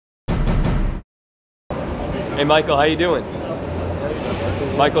Hey Michael, how you doing?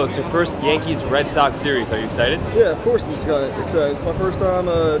 Michael, it's your first Yankees-Red Sox series. Are you excited? Yeah, of course I'm excited. It's my first time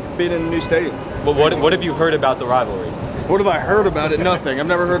being in a new stadium. Well, what have you heard about the rivalry? What have I heard about it? Nothing. I've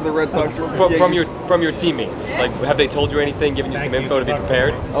never heard of the Red Sox from your teammates. Like, have they told you anything, given you some info to be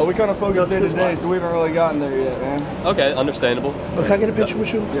prepared? Oh, we kind of focus day to day, so we haven't really gotten there yet, man. Okay, understandable. Oh, can I get a picture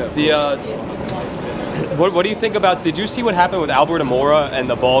with you? Yeah. What do you think about? Did you see what happened with Albert Amora and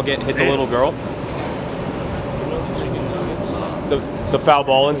the ball hit the little girl? The foul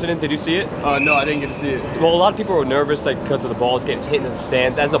ball incident, did you see it? No, I didn't get to see it. Well, a lot of people were nervous, like, because of the balls getting hit in the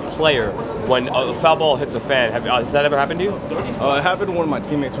stands. As a player, when a foul ball hits a fan, has that ever happened to you? It happened to one of my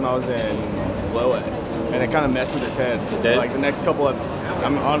teammates when I was in low A, and it kind of messed with his head. It did? Like the next couple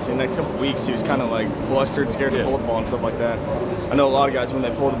of weeks, he was kind of like flustered, scared to pull the ball and stuff like that. I know a lot of guys, when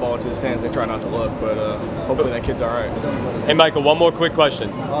they pull the ball into the stands, they try not to look, but hopefully that kid's all right. Hey, Michael, one more quick question.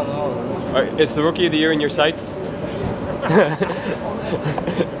 Is the Rookie of the Year in your sights?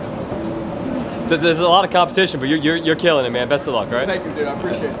 There's a lot of competition, but you're killing it, man. Best of luck, right? Thank you, dude. I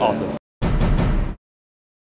appreciate it. Awesome.